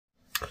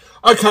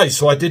Okay,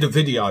 so I did a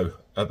video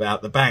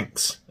about the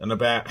banks and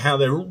about how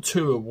they're all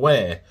too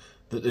aware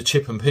that the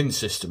chip and pin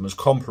system was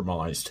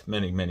compromised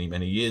many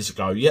years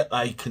ago, yet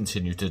they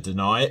continue to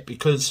deny it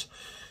because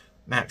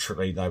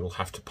naturally they will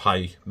have to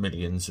pay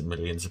millions and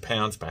millions of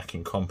pounds back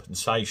in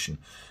compensation.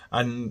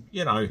 And,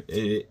 you know,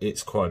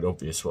 it's quite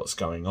obvious what's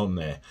going on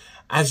there.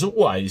 As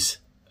always,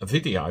 a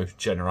video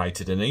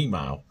generated an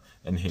email,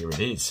 and here it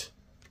is.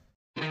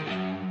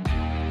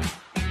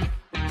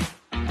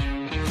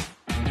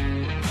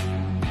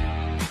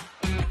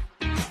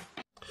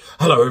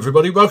 Hello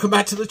everybody, welcome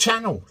back to the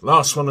channel.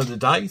 Last one of the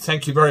day.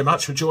 Thank you very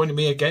much for joining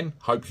me again.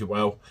 Hope you're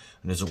well.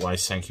 And as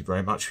always, thank you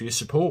very much for your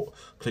support.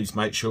 Please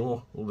make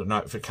sure all the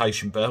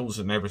notification bells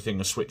and everything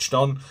are switched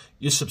on.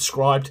 You're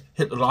subscribed,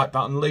 hit the like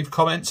button, leave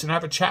comments and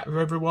have a chat with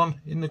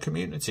everyone in the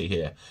community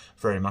here.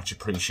 Very much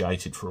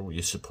appreciated for all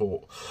your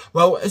support.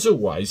 Well, as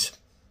always,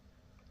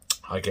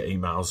 I get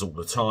emails all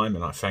the time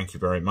and I thank you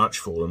very much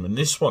for them. And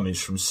this one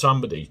is from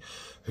somebody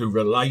who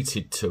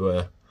related to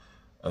a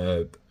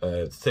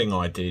thing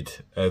I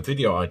did, a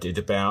video I did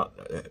about,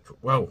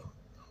 well,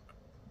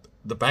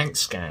 the bank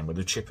scam with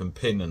the chip and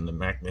pin and the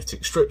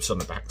magnetic strips on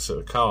the backs of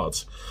the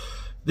cards.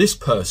 This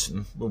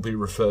person will be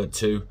referred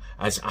to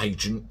as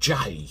Agent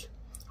J.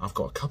 I've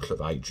got a couple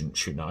of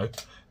agents, you know,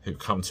 who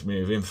come to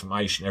me with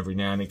information every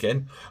now and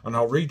again, and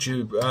I'll read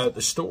you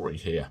the story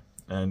here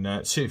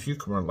and see if you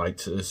can relate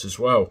to this as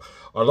well.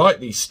 I like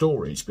these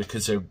stories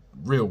because they're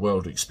real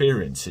world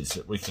experiences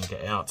that we can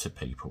get out to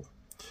people.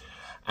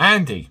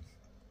 Andy: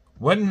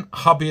 when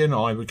hubby and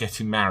I were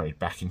getting married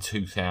back in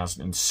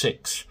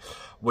 2006,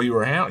 we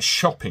were out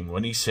shopping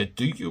when he said,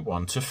 "Do you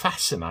want a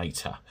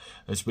fascinator?"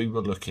 as we were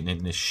looking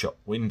in this shop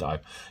window.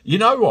 You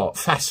know what,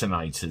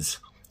 fascinators?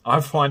 I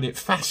find it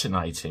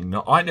fascinating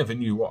that I never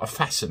knew what a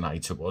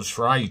fascinator was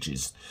for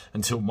ages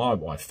until my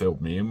wife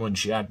filled me in when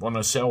she had one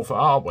herself at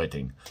our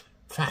wedding.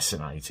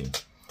 Fascinating.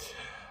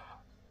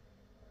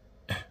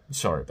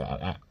 Sorry about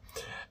that.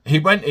 He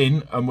went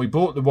in and we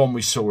bought the one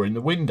we saw in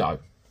the window.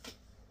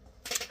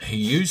 He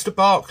used a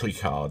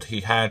Barclaycard.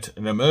 He had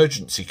an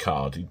emergency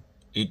card.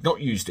 He'd not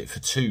used it for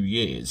 2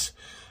 years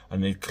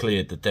and he'd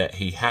cleared the debt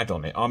he had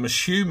on it. I'm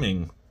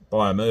assuming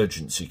by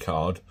emergency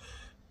card,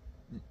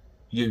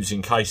 used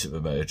in case of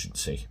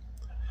emergency.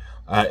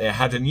 It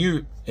had a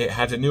nil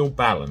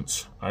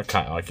balance. Okay,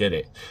 I get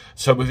it.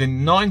 So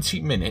within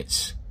 90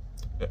 minutes,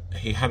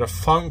 he had a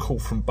phone call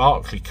from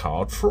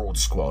Barclaycard fraud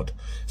squad.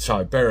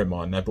 So bear in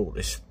mind, they bought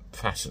this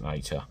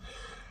fascinator.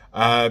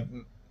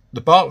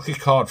 The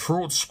Barclaycard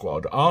fraud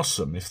squad asked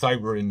them if they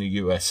were in the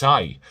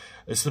USA,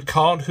 as the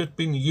card had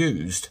been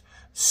used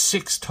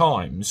 6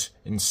 times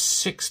in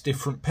 6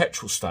 different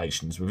petrol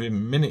stations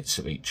within minutes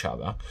of each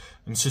other,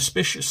 and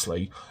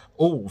suspiciously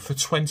all for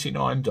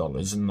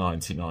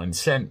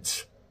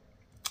 $29.99.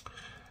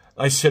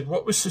 They said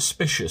what was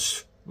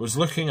suspicious was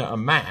looking at a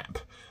map,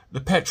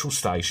 the petrol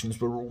stations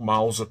were all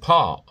miles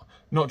apart,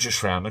 not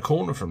just round the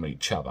corner from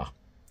each other.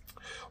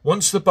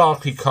 Once the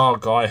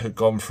Barclaycard guy had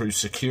gone through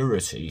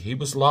security, he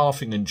was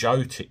laughing and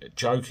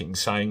joking,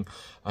 saying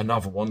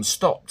another one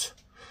stopped.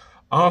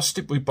 Asked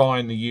did we buy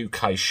in the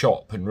UK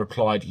shop and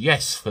replied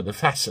yes for the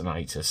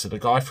fascinator. So the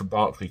guy from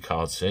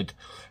Barclaycard said,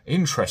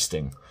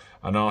 interesting,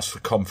 and asked for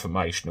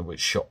confirmation of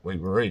which shop we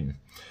were in.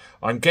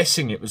 I'm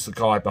guessing it was the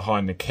guy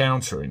behind the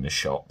counter in the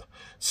shop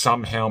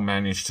somehow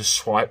managed to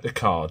swipe the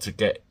card to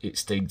get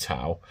its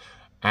detail,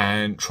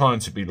 and trying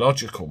to be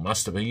logical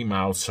must have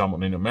emailed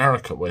someone in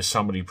America where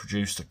somebody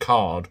produced a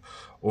card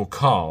or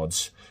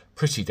cards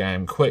pretty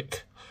damn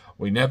quick.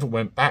 We never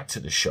went back to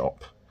the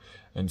shop,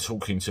 and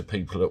talking to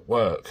people at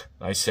work,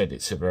 they said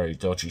it's a very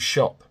dodgy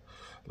shop.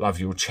 Love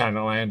your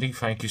channel, Andy.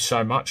 Thank you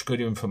so much.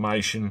 Good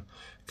information,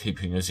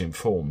 keeping us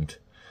informed.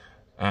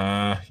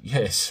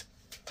 Yes,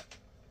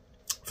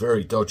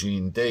 very dodgy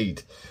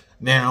indeed.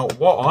 Now,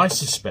 what I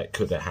suspect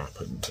could have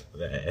happened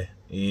there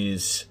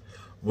is,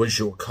 was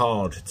your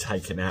card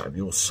taken out of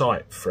your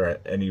site for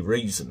any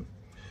reason?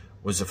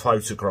 Was a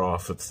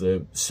photograph of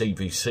the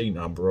CVC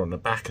number on the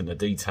back and the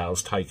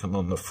details taken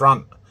on the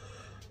front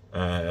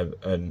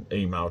and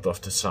emailed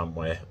off to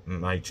somewhere,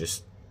 and they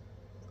just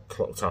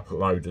clocked up a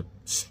load of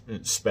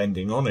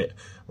spending on it?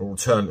 Or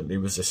alternatively,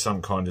 was there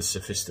some kind of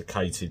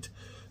sophisticated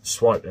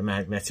swipe the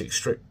magnetic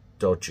strip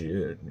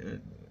dodgy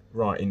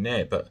right in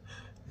there? But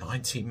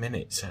 90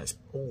 minutes, that's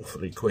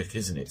awfully quick,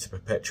 isn't it, to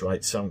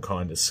perpetuate some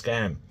kind of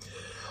scam?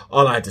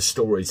 I'll add a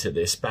story to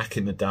this. Back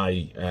in the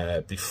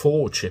day,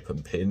 before chip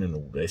and pin and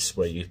all this,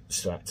 where you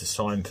still had to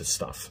sign for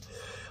stuff,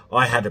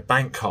 I had a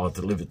bank card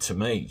delivered to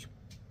me.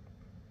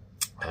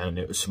 And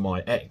it was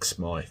my ex,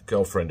 my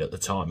girlfriend at the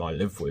time I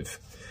lived with.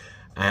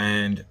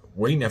 And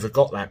we never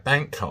got that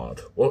bank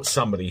card. What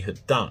somebody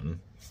had done,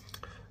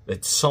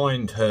 they'd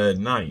signed her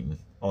name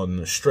on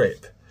the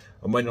strip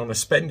and went on a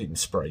spending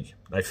spree.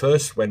 They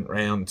first went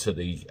round to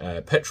the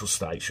petrol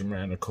station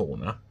round the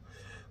corner,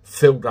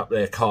 filled up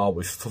their car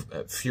with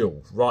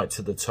fuel right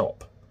to the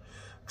top,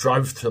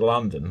 drove to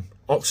London,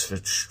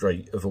 Oxford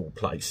Street of all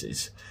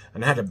places,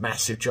 and had a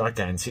massive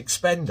gigantic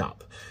spend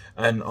up.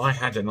 And I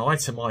had an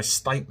itemised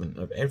statement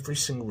of every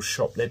single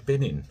shop they'd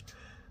been in.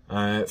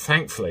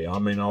 Thankfully, I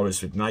mean, I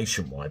was with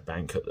Nationwide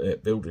Bank at the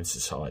Building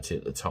Society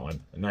at the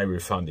time, and they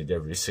refunded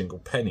every single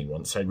penny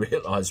once they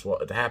realised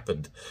what had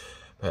happened.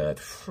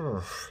 But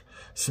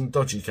some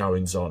dodgy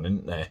goings on,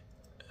 isn't there?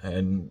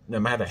 And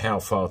no matter how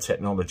far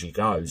technology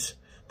goes,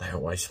 they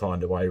always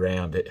find a way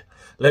around it.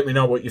 Let me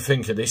know what you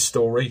think of this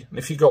story. And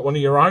if you've got one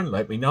of your own,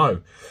 let me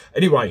know.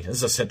 Anyway,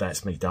 as I said,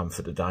 that's me done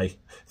for today.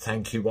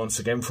 Thank you once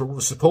again for all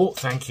the support.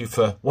 Thank you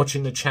for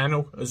watching the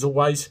channel, as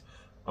always.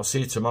 I'll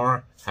see you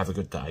tomorrow. Have a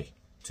good day.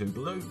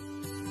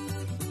 Toodaloo.